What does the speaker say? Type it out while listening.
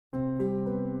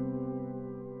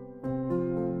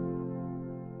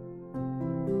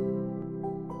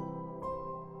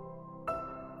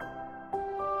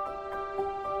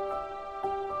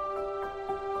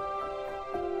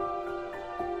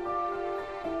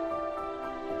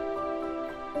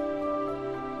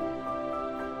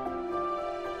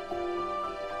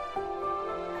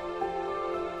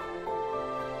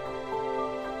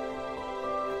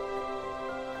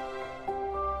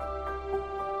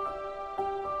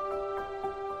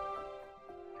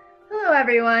Hello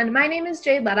everyone, my name is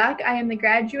Jade Leddock. I am the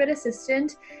Graduate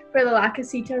Assistant for the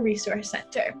Casita Resource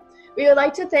Center. We would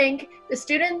like to thank the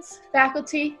students,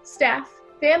 faculty, staff,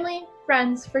 family,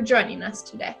 friends for joining us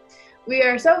today. We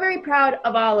are so very proud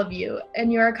of all of you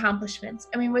and your accomplishments,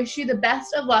 and we wish you the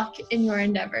best of luck in your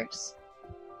endeavors.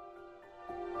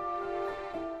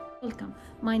 Welcome.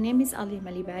 My name is Alia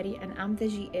Malibari and I'm the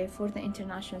GA for the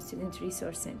International Student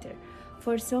Resource Center.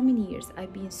 For so many years,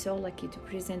 I've been so lucky to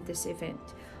present this event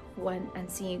and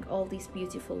seeing all these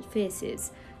beautiful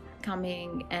faces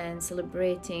coming and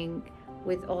celebrating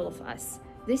with all of us.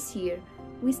 This year,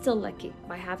 we're still lucky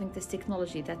by having this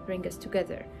technology that brings us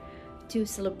together to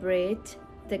celebrate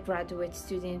the graduate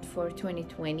student for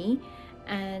 2020.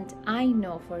 And I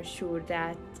know for sure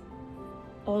that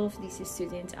all of these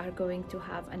students are going to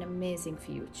have an amazing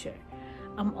future.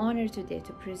 I'm honored today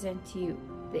to present to you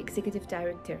the Executive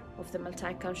Director of the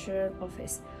Multicultural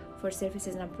Office for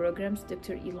Services and Programs,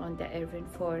 Dr. Yolanda Irvin,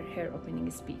 for her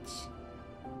opening speech.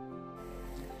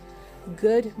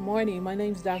 Good morning. My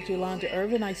name is Dr. Yolanda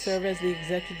Irvin. I serve as the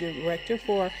Executive Director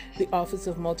for the Office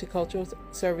of Multicultural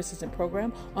Services and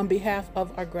Program. On behalf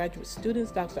of our graduate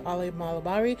students, Dr. Ali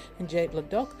Malabari and Jade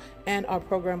Leddock, and our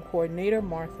Program Coordinator,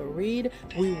 Martha Reed,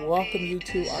 we welcome you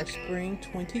to our Spring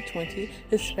 2020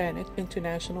 Hispanic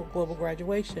International Global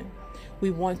Graduation.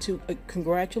 We want to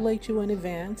congratulate you in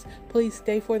advance. Please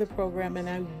stay for the program, and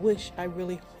I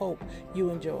really hope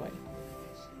you enjoy.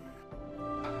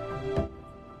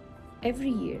 Every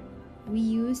year, we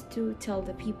used to tell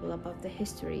the people about the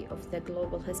history of the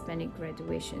Global Hispanic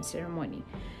Graduation Ceremony.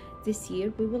 This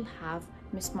year, we will have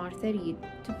Ms. Martha Reed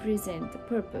to present the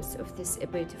purpose of this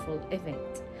beautiful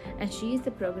event, and she is the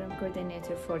Program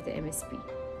Coordinator for the MSP.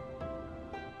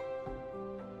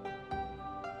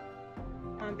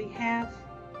 On behalf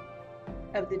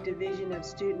of the Division of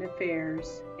Student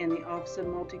Affairs and the Office of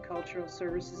Multicultural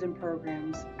Services and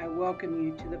Programs, I welcome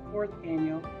you to the 4th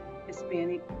Annual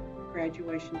Hispanic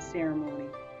Graduation Ceremony.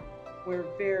 We're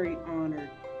very honored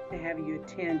to have you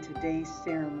attend today's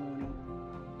ceremony.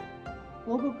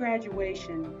 Global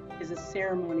graduation is a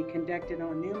ceremony conducted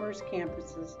on numerous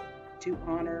campuses to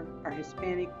honor our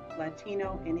Hispanic,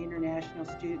 Latino, and international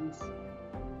students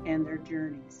and their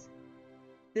journeys.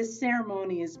 This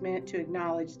ceremony is meant to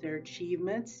acknowledge their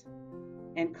achievements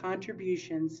and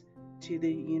contributions to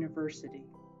the university.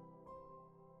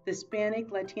 The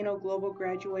Hispanic Latino Global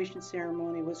Graduation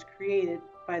Ceremony was created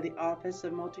by the Office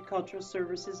of Multicultural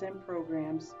Services and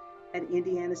Programs at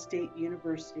Indiana State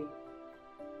University.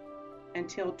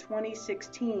 Until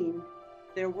 2016,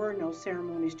 there were no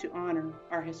ceremonies to honor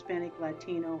our Hispanic,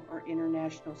 Latino, or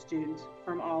international students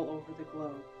from all over the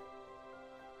globe.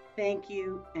 Thank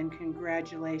you and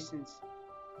congratulations.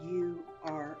 You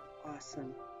are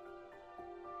awesome.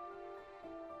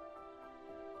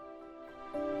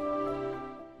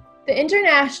 The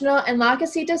International and La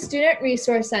Casita Student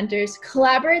Resource Centers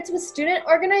collaborates with student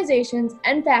organizations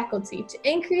and faculty to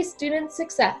increase student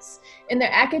success in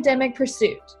their academic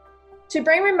pursuit. To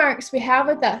bring remarks, we have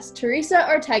with us Teresa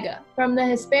Ortega from the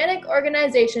Hispanic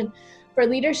Organization for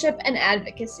Leadership and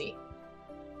Advocacy.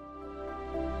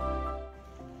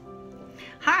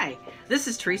 Hi, this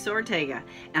is Teresa Ortega,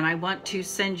 and I want to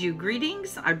send you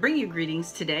greetings. I bring you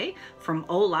greetings today from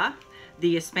HOLA,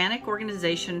 the Hispanic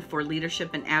Organization for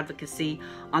Leadership and Advocacy,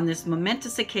 on this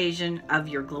momentous occasion of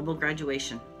your global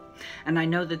graduation. And I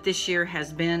know that this year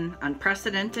has been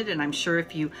unprecedented, and I'm sure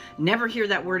if you never hear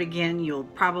that word again, you'll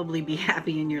probably be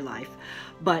happy in your life.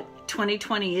 But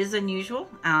 2020 is unusual,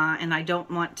 and I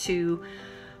don't want to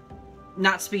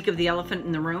not speak of the elephant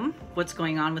in the room, what's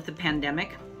going on with the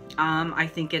pandemic. I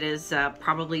think it has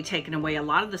probably taken away a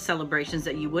lot of the celebrations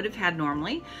that you would have had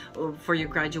normally for your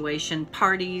graduation,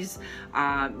 parties,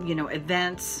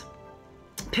 events,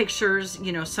 pictures,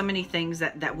 so many things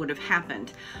that would have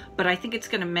happened. But I think it's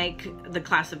going to make the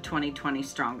class of 2020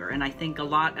 stronger, and I think a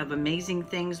lot of amazing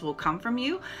things will come from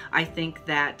you. I think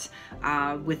that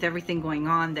with everything going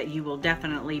on, that you will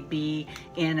definitely be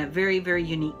in a very, very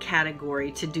unique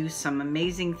category to do some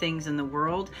amazing things in the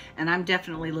world, and I'm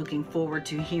definitely looking forward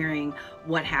to hearing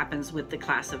what happens with the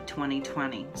class of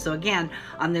 2020. So again,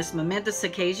 on this momentous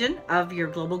occasion of your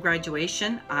global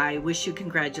graduation, I wish you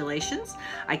congratulations.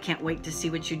 I can't wait to see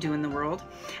what you do in the world.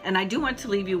 And I do want to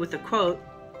leave you with a quote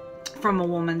from a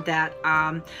woman that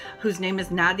whose name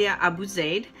is Nadia Abu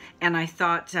Zaid, and I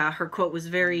thought her quote was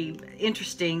very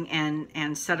interesting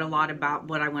and said a lot about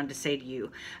what I wanted to say to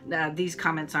you. These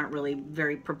comments aren't really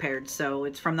very prepared, so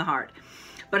it's from the heart.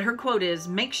 But her quote is,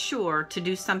 "Make sure to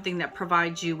do something that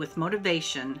provides you with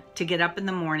motivation to get up in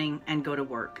the morning and go to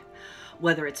work.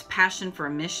 Whether it's passion for a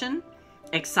mission,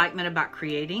 excitement about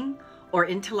creating, or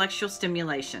intellectual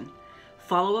stimulation.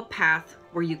 Follow a path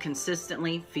where you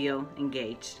consistently feel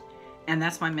engaged. And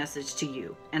that's my message to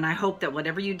you. And I hope that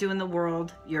whatever you do in the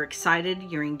world, you're excited,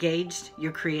 you're engaged,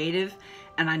 you're creative.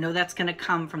 And I know that's going to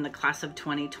come from the class of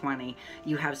 2020.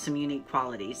 You have some unique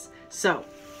qualities. So,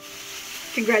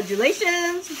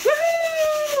 congratulations.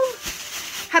 Woo!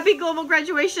 Happy global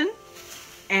graduation.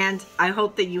 And I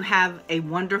hope that you have a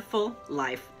wonderful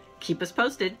life. Keep us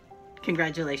posted.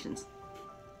 Congratulations.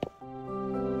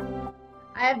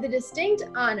 I have the distinct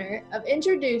honor of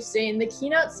introducing the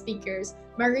keynote speakers,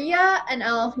 Maria and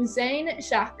Al-Hussein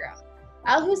Chakra.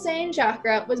 Al-Hussein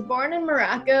Chakra was born in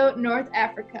Morocco, North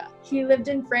Africa. He lived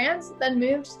in France, then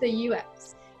moved to the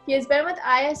US. He has been with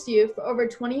ISU for over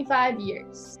 25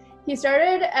 years. He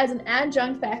started as an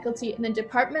adjunct faculty in the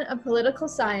Department of Political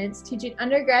Science, teaching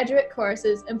undergraduate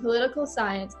courses in political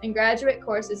science and graduate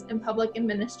courses in public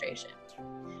administration.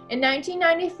 In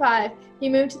 1995, he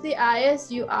moved to the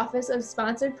ISU Office of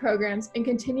Sponsored Programs and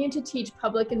continued to teach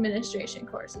public administration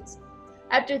courses.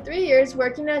 After 3 years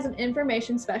working as an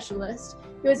information specialist,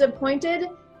 he was appointed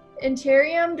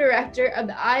interim director of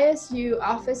the ISU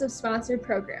Office of Sponsored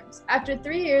Programs. After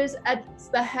 3 years as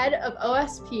the head of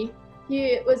OSP,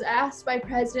 he was asked by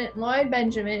President Lloyd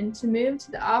Benjamin to move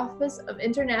to the Office of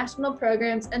International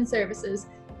Programs and Services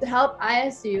to help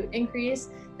ISU increase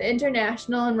the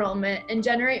international enrollment and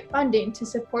generate funding to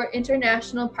support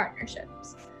international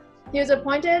partnerships. He was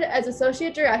appointed as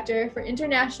Associate Director for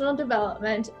International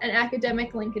Development and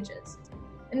Academic Linkages.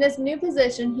 In this new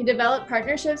position, he developed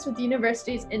partnerships with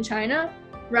universities in China,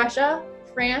 Russia,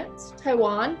 France,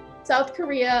 Taiwan, South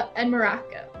Korea, and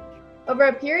Morocco. Over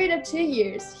a period of 2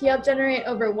 years, he helped generate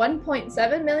over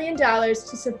 $1.7 million to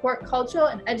support cultural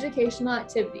and educational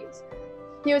activities.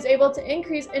 He was able to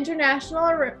increase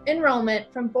international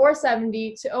enrollment from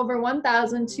 470 to over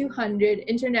 1,200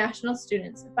 international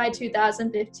students by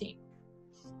 2015.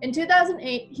 In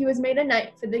 2008, he was made a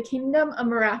Knight for the Kingdom of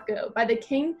Morocco by the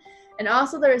King and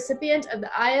also the recipient of the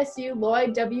ISU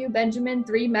Lloyd W. Benjamin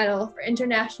III Medal for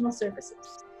International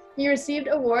Services. He received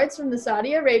awards from the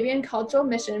Saudi Arabian Cultural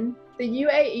Mission, the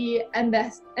UAE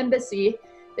Embassy,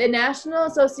 the National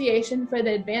Association for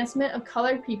the Advancement of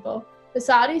Colored People, the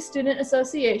Saudi Student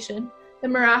Association, the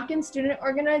Moroccan Student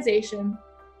Organization,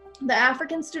 the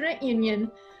African Student Union,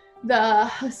 the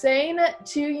Hussein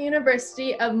II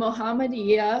University of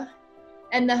Mohammedia,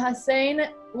 and the Hussein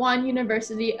I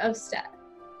University of Stet.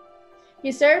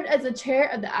 He served as the chair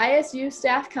of the ISU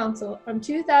Staff Council from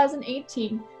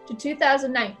 2018 to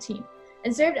 2019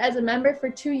 and served as a member for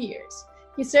 2 years.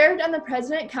 He served on the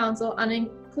President Council on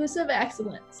Inclusive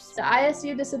Excellence, the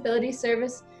ISU Disability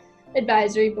Service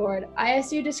Advisory Board,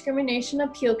 ISU Discrimination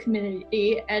Appeal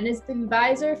Committee, and is the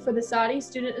advisor for the Saudi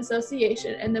Student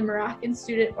Association and the Moroccan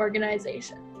Student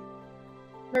Organization.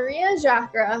 Maria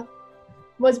Chakra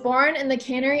was born in the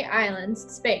Canary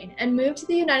Islands, Spain, and moved to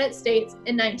the United States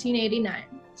in 1989.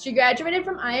 She graduated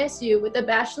from ISU with a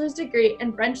bachelor's degree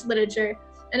in French literature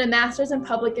and a master's in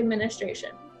public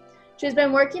administration. She has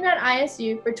been working at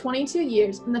ISU for 22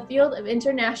 years in the field of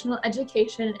international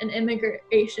education and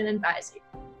immigration advising.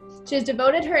 She has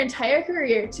devoted her entire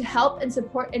career to help and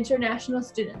support international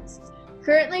students.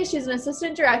 Currently, she is an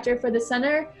assistant director for the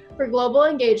Center for Global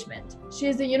Engagement. She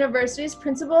is the university's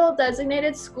principal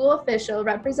designated school official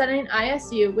representing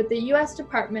ISU with the U.S.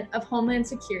 Department of Homeland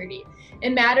Security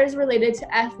in matters related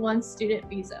to F-1 student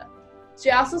visa. She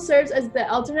also serves as the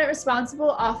alternate responsible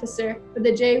officer for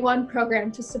the J-1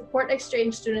 program to support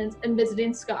exchange students and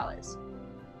visiting scholars.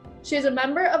 She is a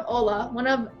member of OLA, one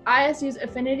of ISU's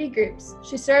affinity groups.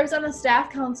 She serves on the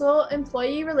Staff Council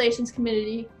Employee Relations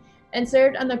Committee and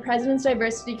served on the President's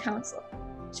Diversity Council.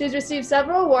 She has received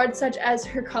several awards such as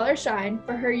her Color Shine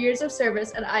for her years of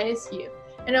service at ISU,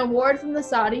 an award from the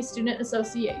Saudi Student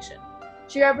Association.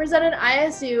 She represented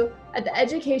ISU at the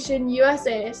Education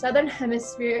USA Southern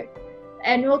Hemisphere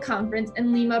Annual Conference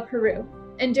in Lima, Peru,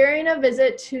 and during a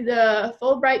visit to the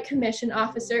Fulbright Commission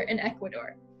officer in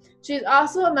Ecuador. She is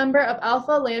also a member of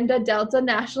Alpha Lambda Delta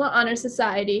National Honor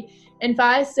Society and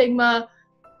Phi Sigma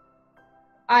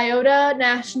Iota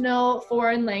National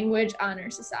Foreign Language Honor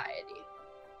Society.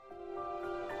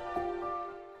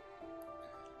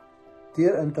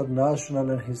 Dear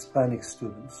international and Hispanic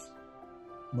students,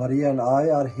 Maria and I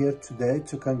are here today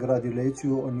to congratulate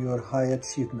you on your high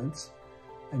achievements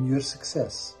and your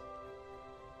success.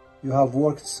 You have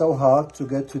worked so hard to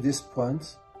get to this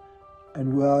point,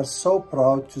 and we are so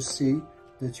proud to see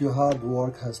that your hard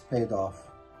work has paid off.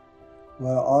 We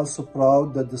are also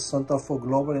proud that the Center for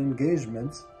Global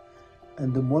Engagement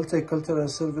and the Multicultural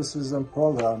Services and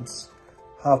Programs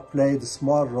have played a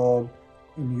small role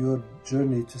in your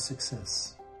journey to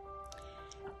success.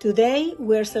 Today,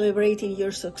 we're celebrating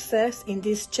your success in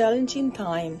these challenging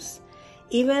times,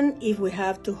 even if we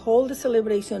have to hold the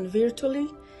celebration virtually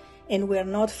and we're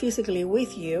not physically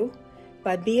with you,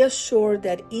 but be assured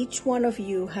that each one of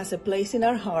you has a place in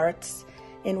our hearts,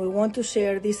 and we want to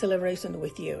share this celebration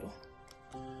with you.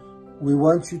 We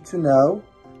want you to know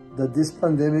that this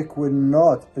pandemic will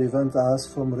not prevent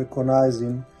us from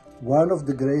recognizing one of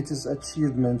the greatest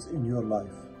achievements in your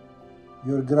life,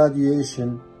 your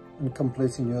graduation and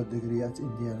completing your degree at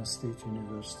Indiana State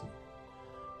University.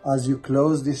 As you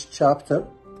close this chapter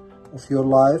of your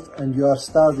life and you are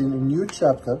starting a new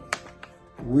chapter,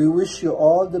 we wish you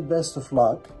all the best of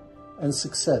luck and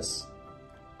success.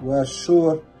 We are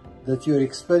sure that your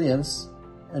experience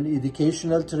and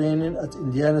educational training at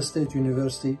Indiana State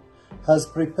University has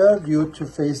prepared you to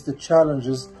face the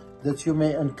challenges that you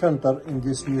may encounter in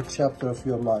this new chapter of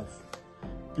your life.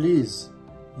 Please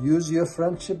use your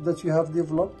friendship that you have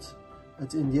developed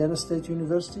at Indiana State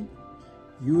University.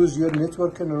 Use your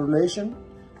network and relation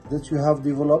that you have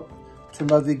developed to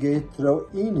navigate through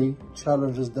any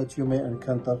challenges that you may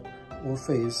encounter or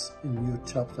face in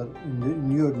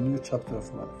your new chapter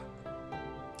of life.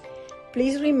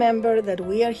 Please remember that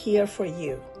we are here for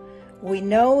you. We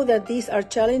know that these are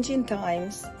challenging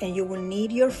times and you will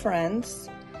need your friends,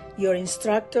 your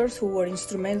instructors who were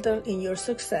instrumental in your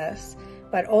success,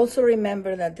 but also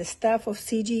remember that the staff of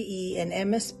CGE and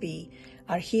MSP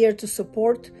are here to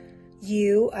support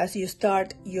you as you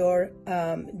start your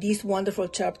this wonderful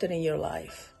chapter in your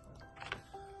life.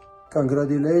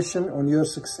 Congratulations on your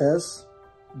success.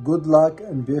 Good luck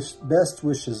and best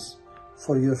wishes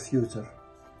for your future.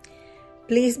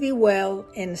 Please be well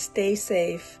and stay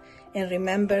safe, and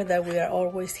remember that we are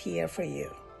always here for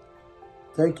you.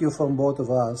 Thank you from both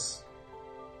of us,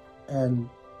 and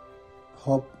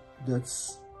hope that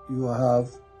you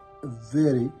have a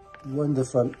very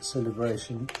wonderful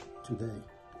celebration today.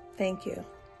 Thank you.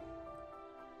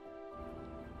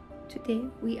 Today,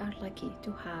 we are lucky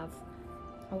to have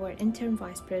our Interim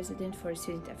Vice President for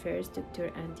Student Affairs,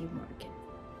 Dr. Andy Morgan,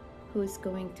 who is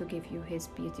going to give you his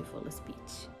beautiful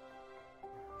speech.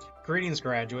 Greetings,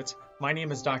 graduates. My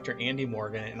name is Dr. Andy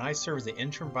Morgan, and I serve as the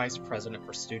Interim Vice President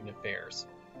for Student Affairs.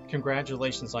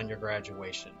 Congratulations on your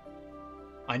graduation.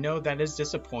 I know that is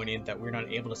disappointing that we're not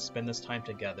able to spend this time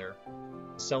together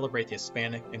to celebrate the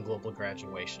Hispanic and global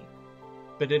graduation,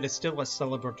 but it is still a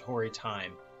celebratory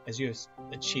time as you have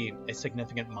achieved a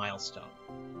significant milestone.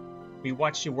 We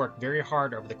watched you work very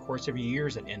hard over the course of your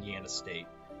years at Indiana State,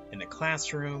 in the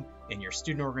classroom, in your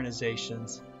student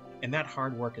organizations, and that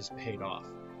hard work has paid off.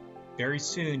 Very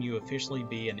soon, you will officially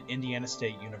be an Indiana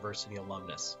State University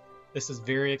alumnus. This is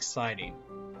very exciting.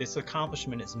 This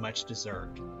accomplishment is much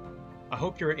deserved. I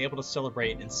hope you're able to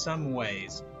celebrate in some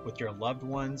ways with your loved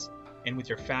ones and with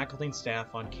your faculty and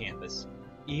staff on campus,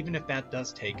 even if that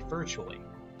does take virtually.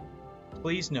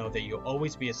 Please know that you'll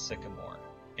always be a Sycamore,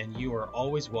 and you are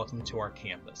always welcome to our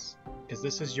campus, because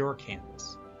this is your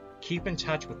campus. Keep in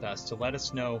touch with us to let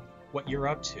us know what you're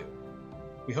up to.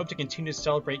 We hope to continue to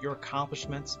celebrate your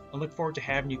accomplishments and look forward to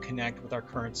having you connect with our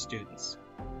current students.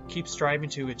 Keep striving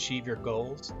to achieve your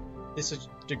goals. This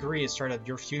degree is start of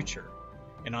your future,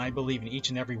 and I believe in each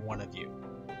and every one of you.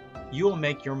 You will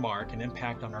make your mark and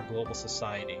impact on our global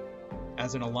society.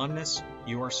 As an alumnus,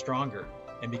 you are stronger,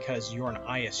 and because you are an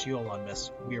ISU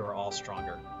alumnus, we are all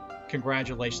stronger.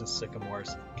 Congratulations,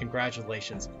 Sycamores.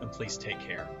 Congratulations, and please take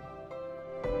care.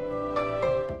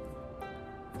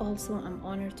 Also, I'm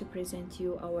honored to present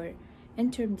you our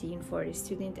Interim Dean for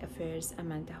Student Affairs,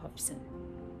 Amanda Hobson.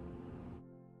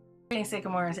 Greetings,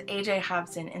 Sycamores. AJ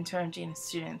Hobson, Interim Dean of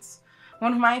Students.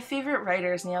 One of my favorite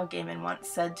writers, Neil Gaiman, once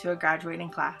said to a graduating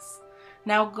class,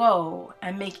 "Now go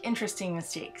and make interesting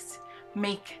mistakes.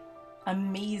 Make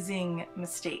amazing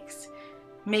mistakes.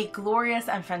 Make glorious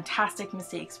and fantastic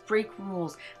mistakes. Break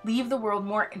rules. Leave the world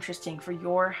more interesting for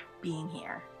your being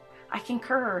here." I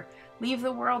concur. Leave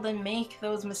the world and make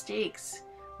those mistakes.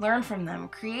 Learn from them.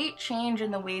 Create change in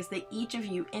the ways that each of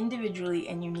you individually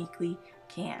and uniquely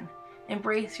can.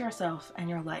 Embrace yourself and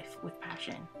your life with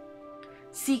passion.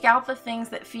 Seek out the things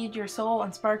that feed your soul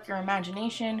and spark your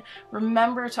imagination.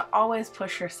 Remember to always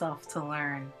push yourself to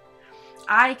learn.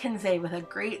 I can say with a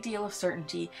great deal of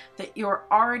certainty that you're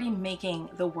already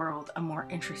making the world a more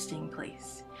interesting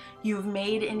place. You've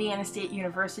made Indiana State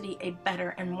University a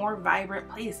better and more vibrant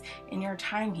place in your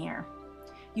time here.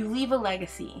 You leave a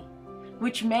legacy,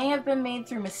 which may have been made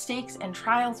through mistakes and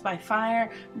trials by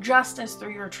fire, just as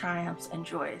through your triumphs and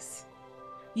joys.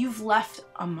 You've left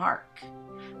a mark.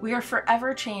 We are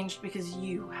forever changed because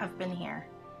you have been here.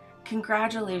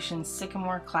 Congratulations,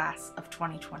 Sycamore Class of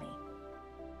 2020.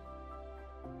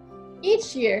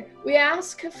 Each year, we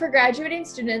ask for graduating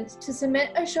students to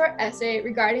submit a short essay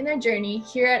regarding their journey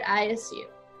here at ISU.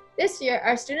 This year,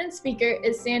 our student speaker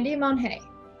is Sandy Monhay.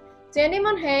 Sandy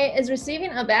Monhay is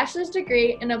receiving a bachelor's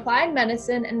degree in applied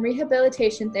medicine and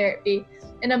rehabilitation therapy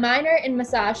and a minor in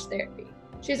massage therapy.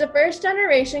 She's a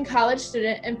first-generation college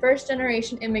student and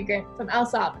first-generation immigrant from El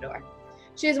Salvador.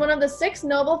 She is one of the 6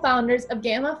 noble founders of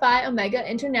Gamma Phi Omega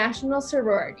International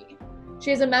Sorority.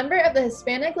 She is a member of the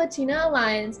Hispanic Latina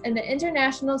Alliance and the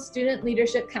International Student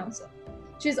Leadership Council.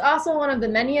 She is also one of the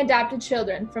many adopted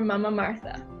children from Mama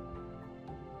Martha.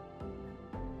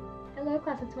 Hello,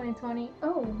 class of 2020.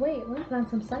 Oh, wait, let me put on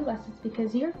some sunglasses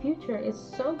because your future is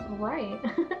so bright.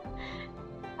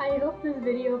 I hope this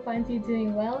video finds you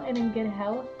doing well and in good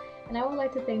health. And I would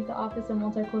like to thank the Office of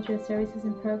Multicultural Services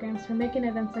and Programs for making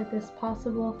events like this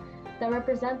possible that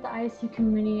represent the ISU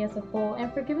community as a whole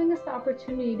and for giving us the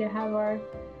opportunity to have our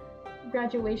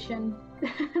graduation.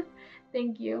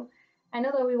 Thank you. I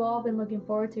know that we've all been looking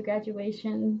forward to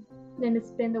graduation, and it's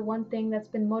been the one thing that's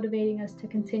been motivating us to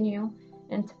continue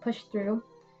and to push through.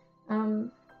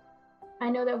 I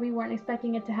know that we weren't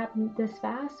expecting it to happen this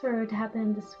fast or to happen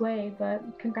in this way, but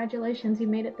congratulations, you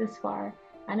made it this far.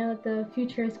 I know that the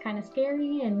future is kind of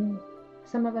scary and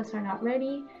some of us are not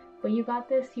ready, but you got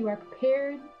this, you are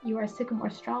prepared, you are Sycamore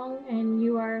strong, and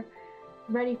you are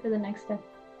ready for the next step.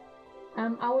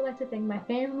 I would like to thank my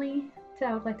family,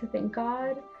 I would like to thank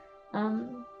God,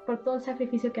 por todo el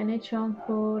sacrificio que han hecho,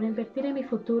 por invertir en mi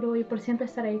futuro y por siempre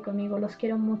estar ahí conmigo. Los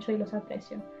quiero mucho y los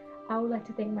aprecio. I would like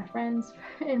to thank my friends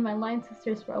and my line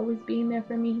sisters for always being there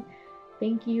for me.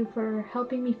 Thank you for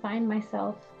helping me find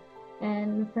myself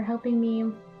and for helping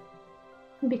me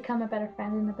become a better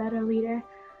friend and a better leader.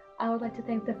 I would like to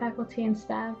thank the faculty and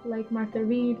staff like Martha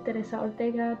Reed, Teresa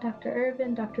Ortega, Dr.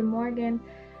 Irvin, Dr. Morgan,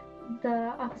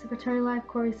 the Office of Fraternity Life,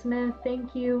 Corey Smith.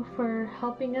 Thank you for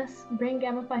helping us bring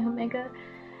Gamma Phi Omega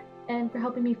and for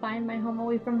helping me find my home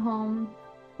away from home,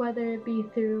 whether it be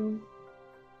through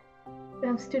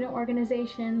student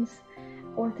organizations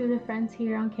or through the friends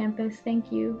here on campus.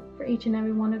 Thank you for each and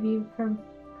every one of you for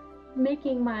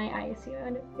making my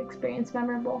ISU experience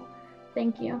memorable.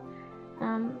 Thank you.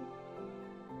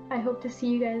 I hope to see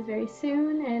you guys very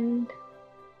soon, and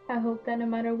I hope that no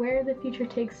matter where the future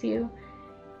takes you,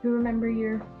 you remember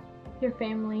your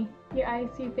family, your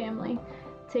ISU family.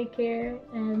 Take care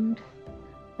and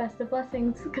best of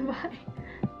blessings. Goodbye.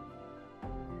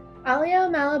 Alia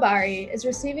Malabari is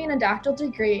receiving a doctoral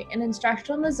degree in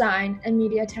instructional design and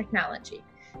media technology.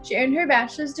 She earned her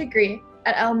bachelor's degree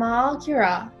at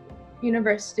Multicultural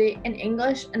University in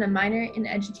English and a minor in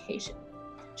education.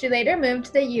 She later moved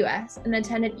to the U.S. and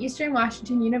attended Eastern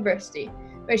Washington University,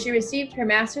 where she received her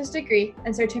master's degree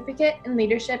and certificate in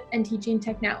leadership and teaching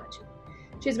technology.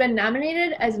 She has been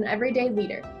nominated as an everyday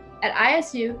leader. At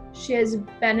ISU, she has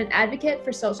been an advocate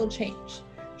for social change.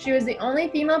 She was the only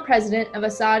female president of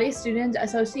a Saudi Student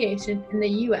Association in the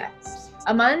U.S.,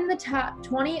 among the top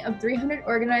 20 of 300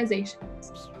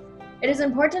 organizations. It is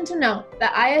important to note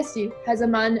that ISU has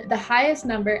among the highest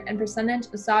number and percentage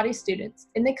of Saudi students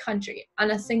in the country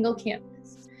on a single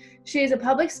campus. She is a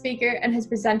public speaker and has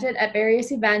presented at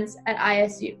various events at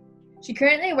ISU. She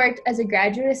currently worked as a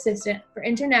graduate assistant for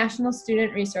International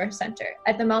Student Resource Center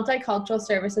at the Multicultural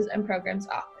Services and Programs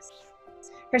Office.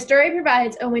 Her story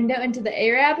provides a window into the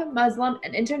Arab, Muslim,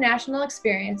 and international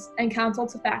experience and counsel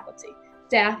to faculty,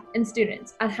 staff, and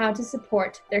students on how to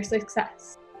support their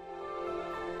success.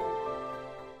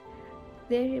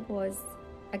 There was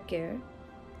a girl.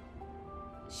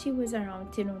 She was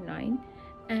around 10 or 9,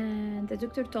 and the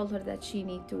doctor told her that she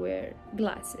needed to wear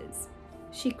glasses.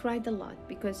 She cried a lot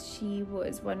because she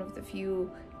was one of the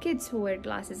few kids who wear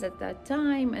glasses at that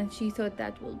time, and she thought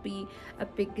that will be a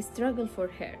big struggle for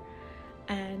her.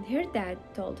 And her dad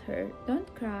told her,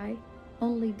 "Don't cry,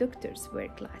 only doctors wear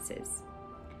glasses."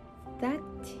 That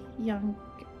young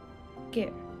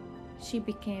girl, she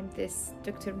became this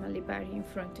Dr. Malibari in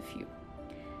front of you.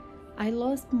 I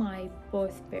lost my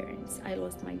both parents. I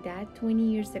lost my dad 20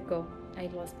 years ago. I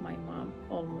lost my mom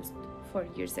almost 4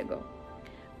 years ago.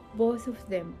 Both of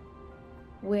them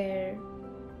were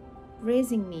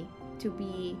raising me to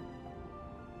be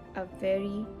a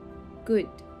very good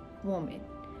woman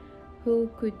who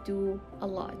could do a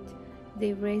lot.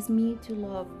 They raised me to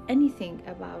love anything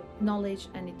about knowledge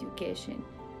and education.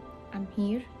 I'm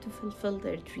here to fulfill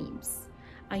their dreams.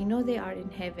 I know they are in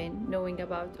heaven knowing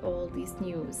about all these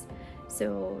news.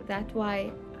 So that's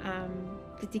why I'm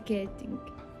dedicating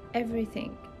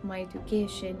everything, my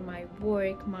education, my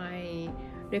work, my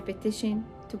repetition,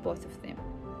 to both of them.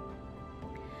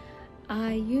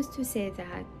 I used to say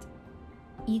that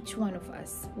each one of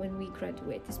us, when we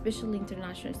graduate, especially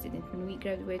international students, when we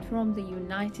graduate from the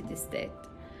United States,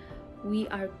 we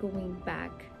are going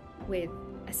back with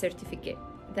a certificate.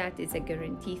 That is a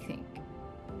guarantee thing.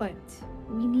 But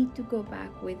we need to go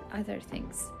back with other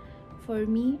things. For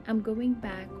me, I'm going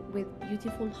back with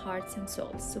beautiful hearts and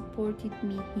souls supported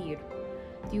me here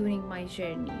during my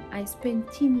journey. I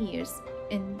spent 10 years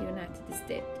in the United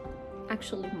States,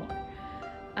 actually more.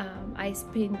 I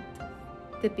spent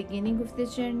the beginning of the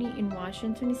journey in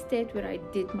Washington State, where I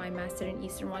did my master in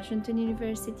Eastern Washington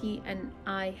University, and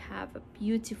I have a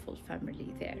beautiful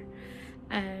family there.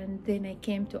 And then I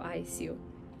came to ISU.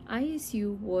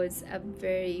 ISU was a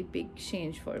very big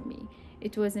change for me.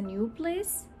 It was a new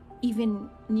place, even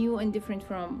new and different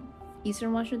from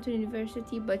Eastern Washington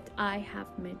University, but I have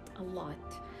met a lot.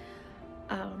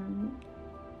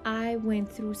 I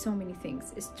went through so many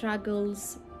things,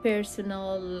 struggles,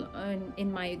 personal,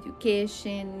 in my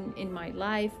education, in my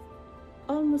life,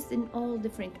 almost in all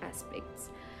different aspects,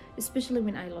 especially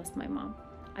when I lost my mom.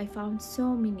 I found so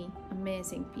many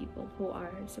amazing people who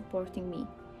are supporting me,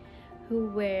 who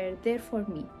were there for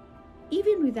me,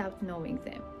 even without knowing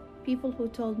them. People who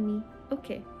told me,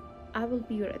 okay, I will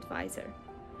be your advisor,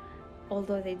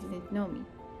 although they didn't know me.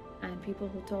 And people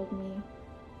who told me,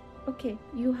 okay,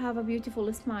 you have a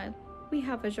beautiful smile, we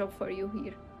have a job for you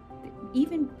here.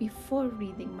 Even before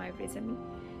reading my resume,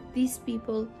 these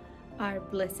people are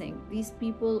blessing. These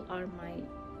people are my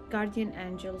guardian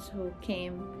angels who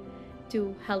came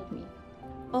to help me.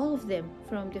 All of them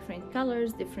from different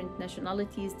colors, different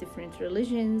nationalities, different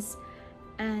religions,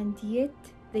 and yet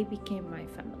they became my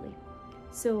family.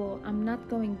 So I'm not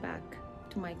going back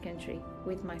to my country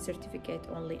with my certificate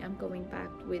only. I'm going back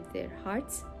with their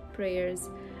hearts, prayers,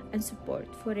 and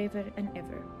support forever and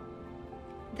ever.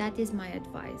 That is my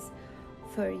advice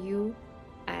for you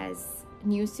as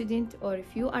new student, or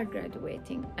if you are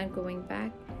graduating and going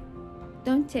back,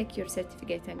 don't take your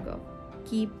certificate and go.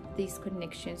 Keep these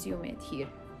connections you made here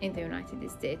in the United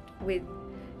States with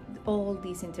all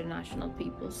these international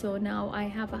people. So now I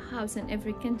have a house in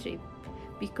every country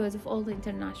because of all the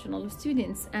international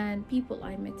students and people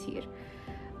I met here.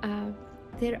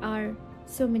 There are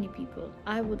so many people.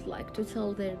 I would like to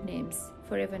tell their names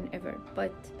forever and ever,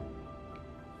 but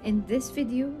in this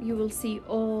video you will see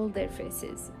all their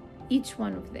faces. Each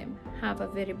one of them have a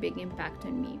very big impact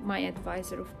on me. My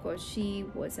advisor, of course, she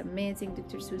was amazing,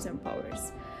 Dr. Susan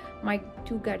Powers. My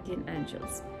two guardian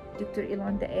angels, Dr.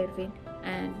 Ilanda Ervin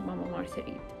and Mama Martha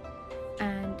Reed.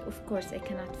 And of course, I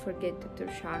cannot forget Dr.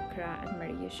 Chakra and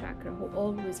Maria Chakra, who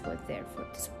always was there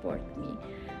to support me.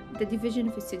 The Division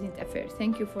of Student Affairs,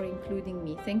 thank you for including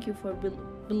me. Thank you for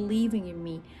believing in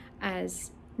me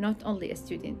as not only a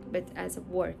student, but as a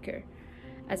worker,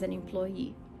 as an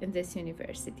employee in this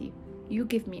university. You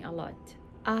give me a lot.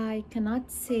 I cannot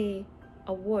say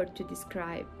a word to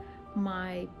describe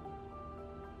my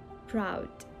proud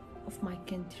of my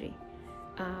country,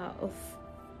 of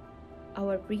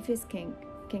our previous king,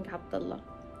 King Abdullah.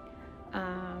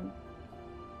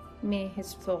 May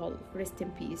his soul rest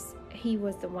in peace. He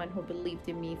was the one who believed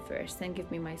in me first and gave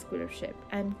me my scholarship.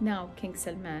 And now King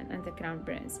Salman and the Crown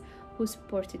Prince, who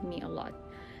supported me a lot.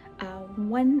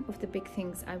 One of the big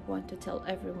things I want to tell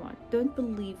everyone, don't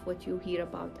believe what you hear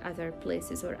about other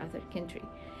places or other country.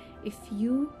 If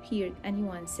you hear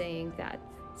anyone saying that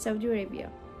Saudi Arabia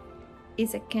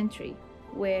is a country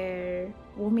where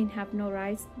women have no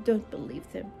rights, don't believe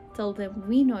them. Tell them,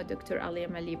 we know Dr. Alia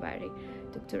Malibari.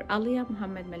 Dr. Alia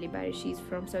Muhammad Malibari, she's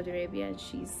from Saudi Arabia and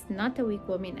she's not a weak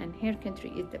woman, and her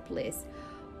country is the place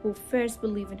who first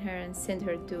believed in her and sent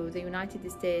her to the United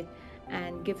States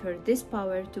and give her this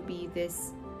power to be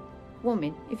this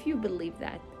woman. If you believe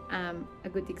that, a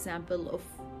good example of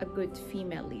a good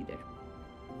female leader.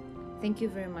 Thank you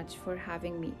very much for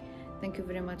having me. Thank you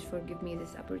very much for giving me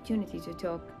this opportunity to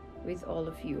talk with all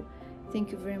of you.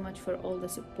 Thank you very much for all the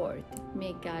support.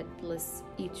 May God bless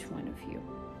each one of you.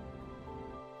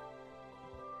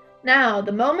 Now,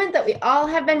 the moment that we all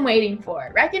have been waiting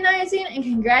for, recognizing and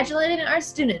congratulating our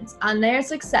students on their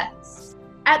success.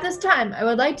 At this time, I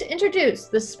would like to introduce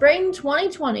the Spring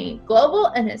 2020 Global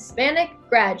and Hispanic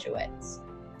graduates.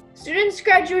 Students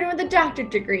graduating with a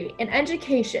doctorate degree in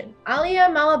education, Alia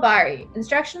Malibari,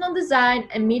 Instructional Design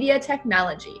and Media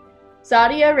Technology,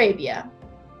 Saudi Arabia.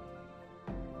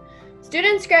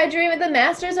 Students graduating with a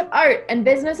Master's of Art and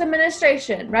Business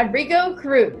Administration, Rodrigo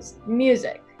Cruz,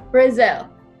 Music, Brazil.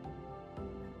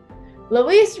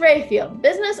 Luis Rayfield,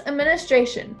 Business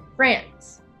Administration,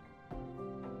 France.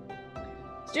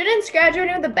 Students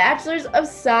graduating with a Bachelor's of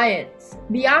Science,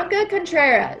 Bianca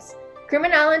Contreras,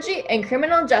 Criminology and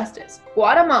Criminal Justice,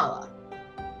 Guatemala.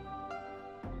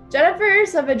 Jennifer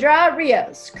Saavedra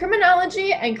Rios,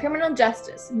 Criminology and Criminal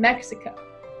Justice, Mexico.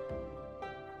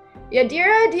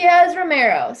 Yadira Diaz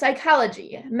Romero,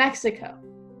 Psychology, Mexico.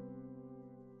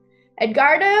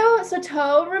 Edgardo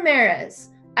Soto Ramirez,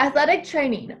 Athletic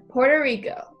Training, Puerto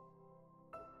Rico.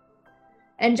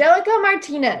 Angelica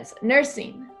Martinez,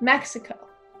 Nursing, Mexico.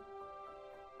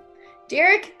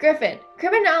 Derek Griffin,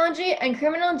 Criminology and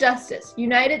Criminal Justice,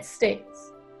 United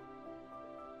States.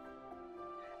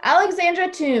 Alexandra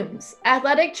Toombs,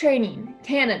 Athletic Training,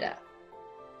 Canada.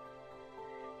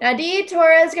 Nadie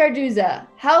Torres Garduza,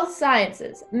 Health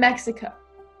Sciences, Mexico.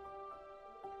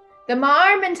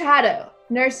 Damar Mentado,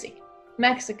 Nursing,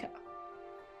 Mexico.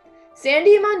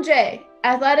 Sandy Monge,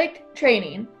 Athletic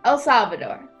Training, El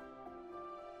Salvador.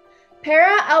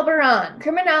 Para Albaran,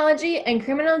 Criminology and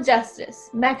Criminal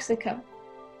Justice, Mexico.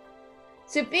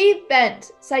 Sufi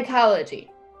Bent,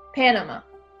 Psychology, Panama.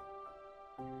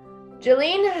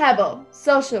 Jeline Hebel,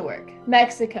 Social Work,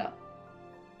 Mexico.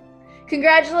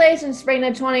 Congratulations, Spring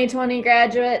of 2020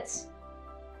 graduates!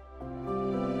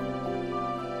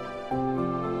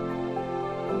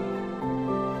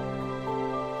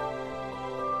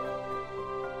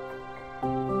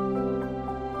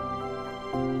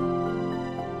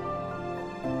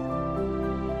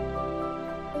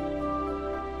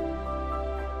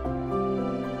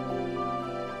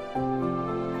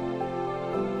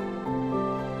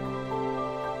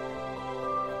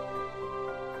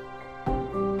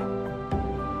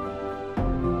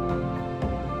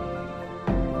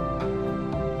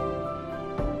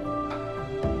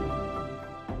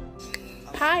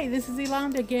 Hi, this is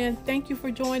Yolanda again. Thank you for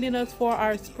joining us for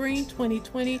our Spring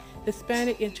 2020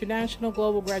 Hispanic International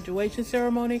Global Graduation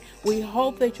Ceremony. We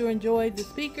hope that you enjoyed the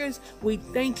speakers. We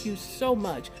thank you so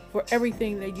much for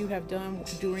everything that you have done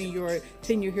during your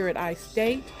tenure here at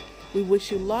iState. We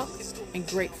wish you luck and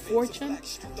great fortune.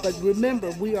 But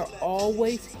remember, we are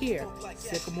always here.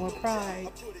 Sycamore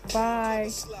Pride.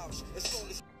 Bye.